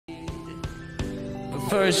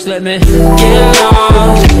First, let me get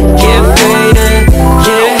lost, get faded,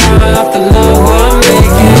 get high off the love I'm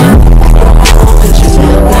making. Just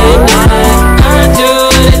late night, I do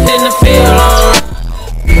anything to feel alright.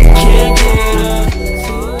 Can't get up,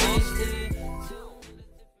 too wasted.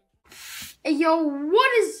 Hey yo,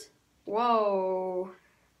 what is? Whoa.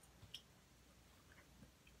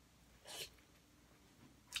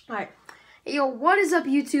 Alright. Hey yo, what is up,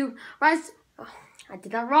 YouTube? Right. I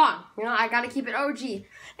did that wrong. You know, I gotta keep it OG.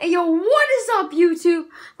 Hey, yo, what is up, YouTube?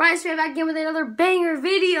 Rise Fan back again with another banger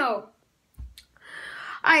video.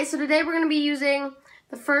 Alright, so today we're gonna be using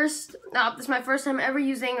the first, this is my first time ever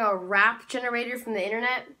using a rap generator from the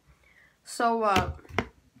internet. So,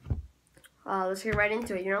 let's get right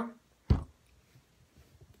into it, you know?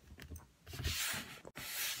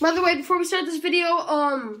 By the way, before we start this video,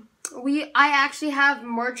 I actually have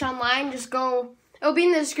merch online. Just go, it'll be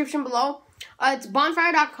in the description below. It's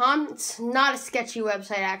bonfire.com. It's not a sketchy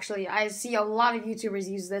website, actually. I see a lot of YouTubers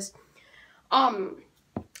use this.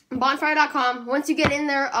 Bonfire.com. Once you get in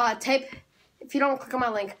there, type, if you don't click on my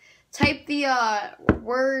link, type the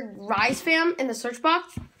word Rise Fam in the search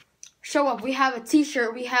box. Show up. We have a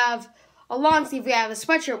t-shirt. We have a long sleeve. We have a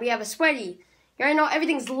sweatshirt. We have a sweaty. You already know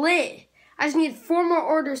everything's lit. I just need 4 more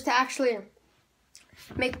orders to actually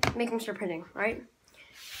make them start printing, right?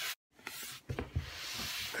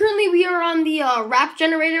 Currently, we are on the rap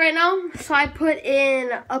generator right now. So I put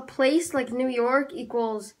in a place like New York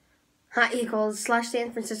equals /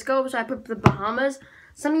 San Francisco. So I put the Bahamas.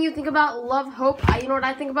 Something you think about, love, hope. You know what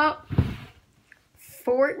I think about?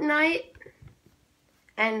 Fortnite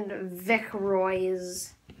and Vic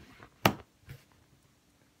Roy's. Oh,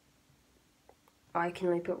 I can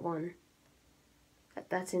only put one.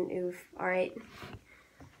 That's an oof. Alright.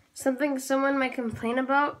 Something someone might complain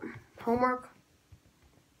about. Homework.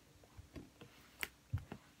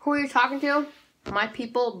 Who are you talking to? My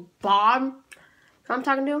people, Bob. Who I'm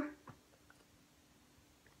talking to?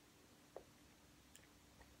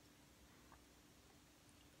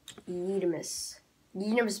 Yeetimus.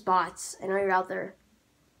 Yeetimus bots. I know you're out there.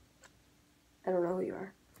 I don't know who you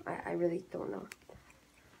are. I really don't know.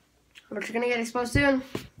 But you're gonna get exposed soon.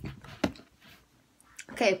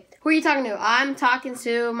 Okay, who are you talking to? I'm talking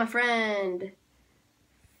to my friend.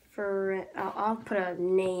 I'll put a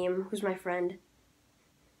name. Who's my friend?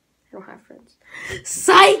 I don't have friends.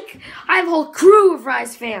 Psych! I have a whole crew of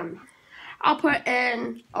Rise Fam. I'll put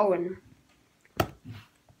in Owen.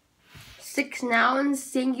 6 nouns,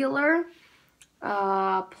 singular.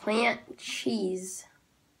 Plant cheese.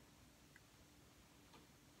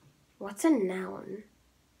 What's a noun?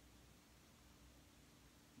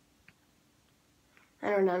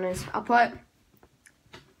 I don't know. I'll put.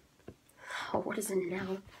 Oh, what is a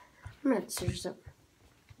noun? I'm gonna have to search this up.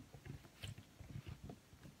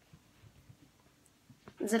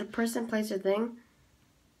 Is it a person, place, or thing?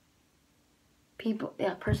 People,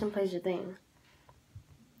 yeah, person, place, or thing.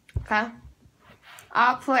 Okay.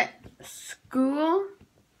 I'll put school,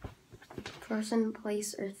 person,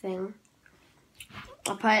 place, or thing.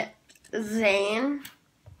 I'll put Zane.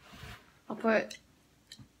 I'll put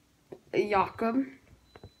Jakob.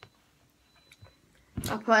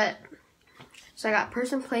 I'll put, so I got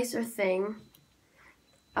person, place, or thing.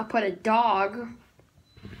 I'll put a dog.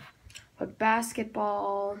 Put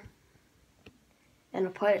basketball. And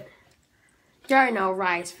I'll put, you already know,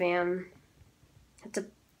 Rise Fam.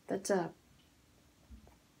 That's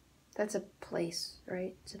a place,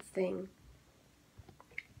 right? It's a thing.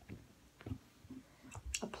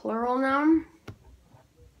 A plural noun?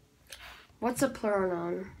 What's a plural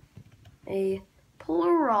noun? A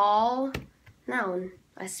plural noun.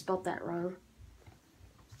 I spelled that wrong.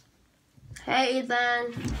 Hey,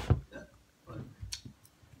 Ethan.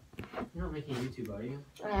 You're not making YouTube, are you?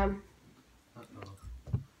 I am.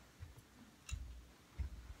 Uh-oh.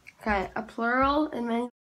 Okay, a plural and many.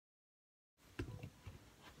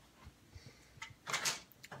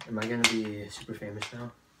 Am I gonna be super famous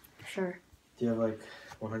now? Sure. Do you have like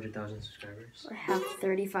 100,000 subscribers? I have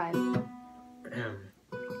 35. Are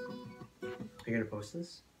you gonna post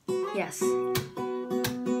this? Yes.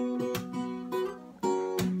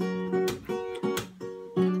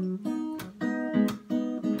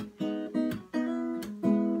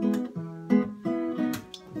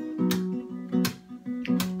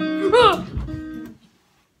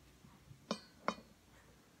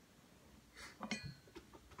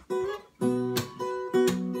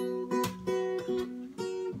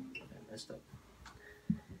 Messed up.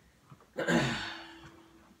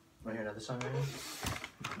 Wanna hear another song right now?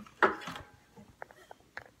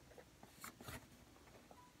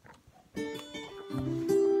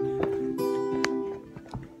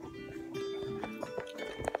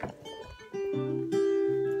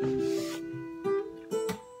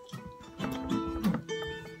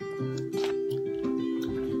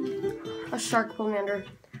 shark commander.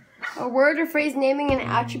 A word or phrase naming an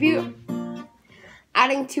attribute,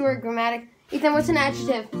 adding to or grammatic. Ethan, what's an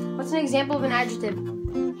adjective? What's an example of an adjective?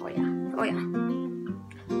 Oh yeah, oh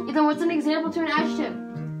yeah. Ethan, what's an example to an adjective?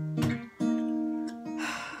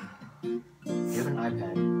 You have an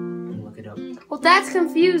iPad. You can look it up. Well, that's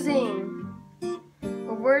confusing.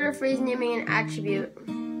 A word or phrase naming an attribute.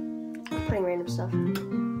 I'm putting random stuff.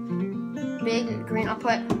 Big, green. I'll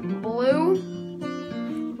put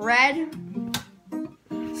blue, red,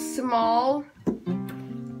 small,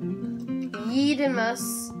 Yeedimus,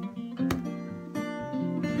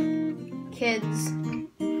 kids,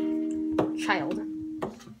 child.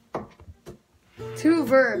 2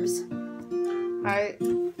 verbs. Alright.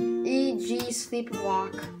 E.g. sleep,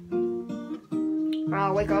 walk.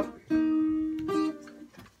 Wake up.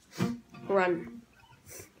 Run.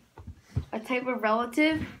 A type of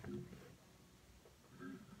relative.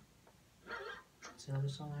 What's another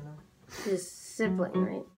song I know? Is sibling,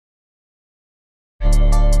 right?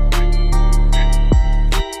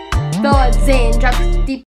 The Zane drops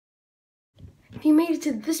deep. If you made it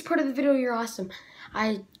to this part of the video, you're awesome.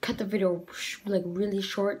 I cut the video like really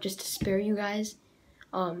short just to spare you guys.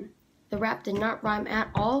 The rap did not rhyme at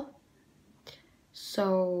all,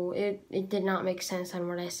 so it did not make sense on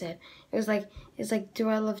what I said. It's like, do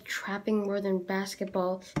I love trapping more than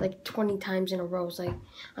basketball like 20 times in a row? It's like,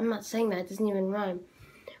 I'm not saying that. It doesn't even rhyme.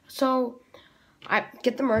 So I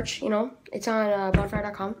get the merch, you know, it's on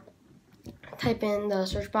bonfire.com. Type in the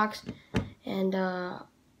search box, and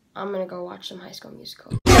I'm gonna go watch some High School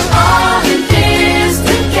Musical. All in this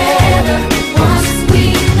together, once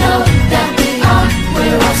we know that we are,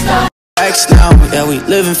 we're all stars. Facts now, yeah, we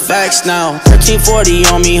living facts now. 1340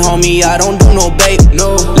 on me, homie, I don't do no bait.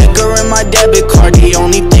 No liquor in my debit card, the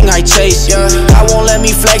only thing I chase. Yeah, I won't let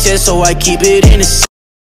me flex it, so I keep it in the